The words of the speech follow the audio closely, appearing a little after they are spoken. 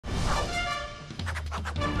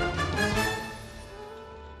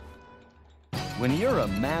When you're a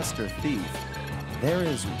master thief, there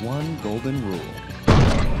is one golden rule.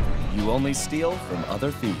 You only steal from other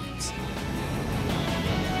thieves.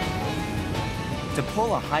 To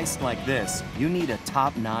pull a heist like this, you need a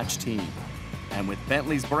top-notch team. And with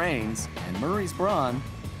Bentley's brains and Murray's brawn,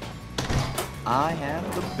 I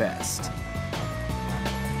have the best.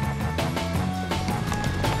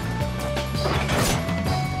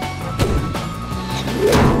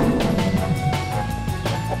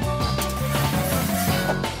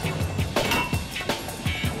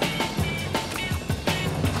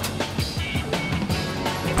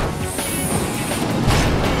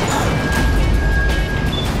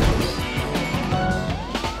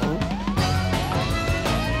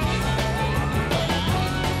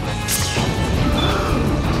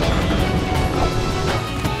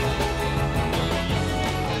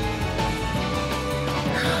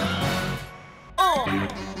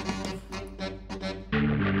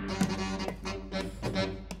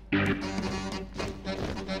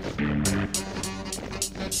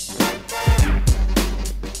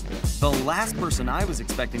 The last person I was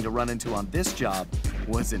expecting to run into on this job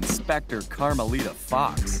was Inspector Carmelita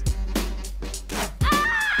Fox.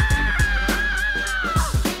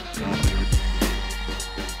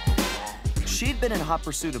 She'd been in hot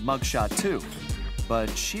pursuit of Mugshot too, but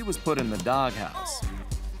she was put in the doghouse.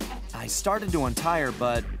 I started to untie her,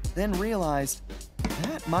 but then realized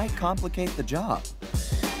that might complicate the job.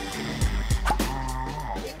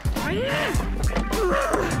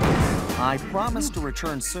 I promised to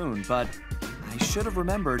return soon, but I should have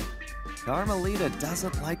remembered Carmelita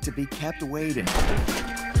doesn't like to be kept waiting.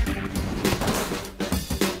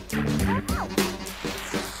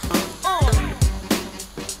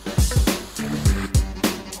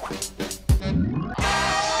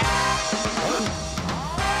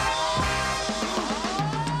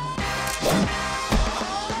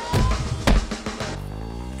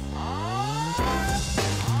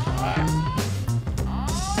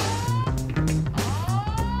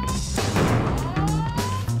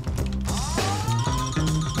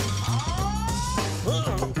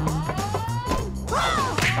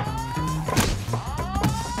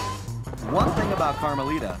 One thing about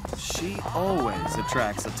Carmelita, she always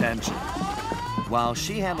attracts attention. While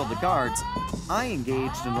she handled the guards, I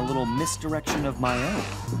engaged in a little misdirection of my own.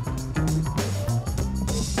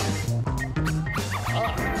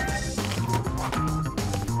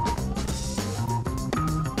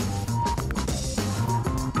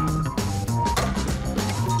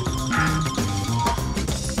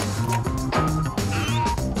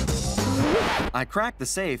 I cracked the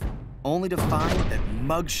safe, only to find that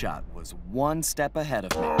Mugshot was one step ahead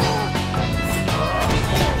of me.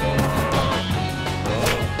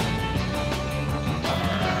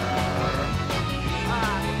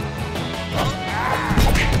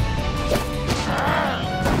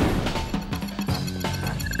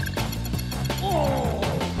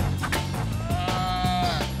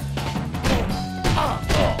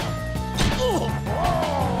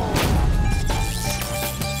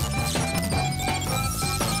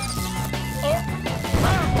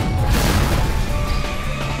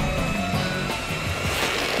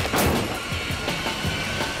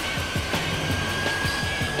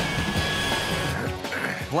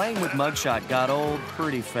 Playing with Mugshot got old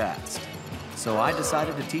pretty fast, so I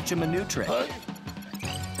decided to teach him a new trick.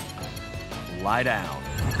 Lie down.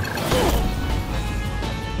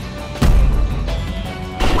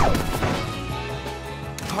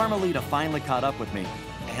 Carmelita finally caught up with me,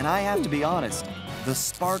 and I have to be honest, the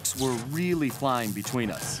sparks were really flying between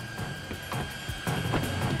us.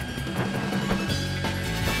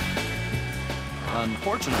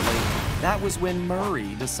 Unfortunately, that was when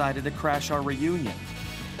Murray decided to crash our reunion.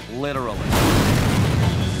 Literally.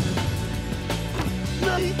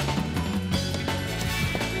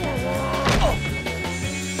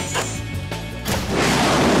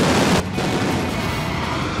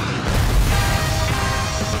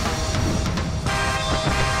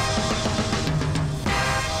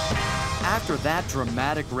 After that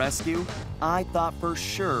dramatic rescue, I thought for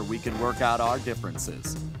sure we could work out our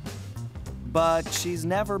differences. But she's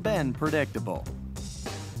never been predictable.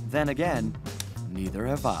 Then again, neither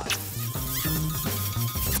have I.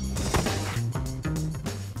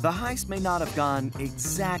 The heist may not have gone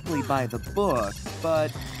exactly by the book,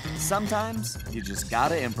 but sometimes you just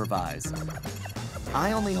gotta improvise.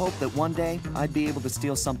 I only hope that one day I'd be able to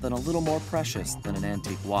steal something a little more precious than an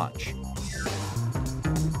antique watch.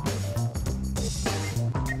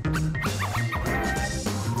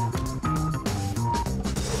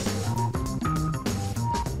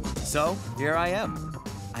 So, here I am.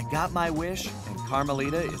 I got my wish, and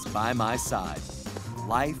Carmelita is by my side.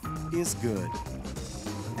 Life is good.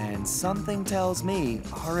 and something tells me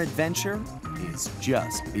our adventure is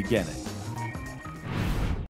just beginning.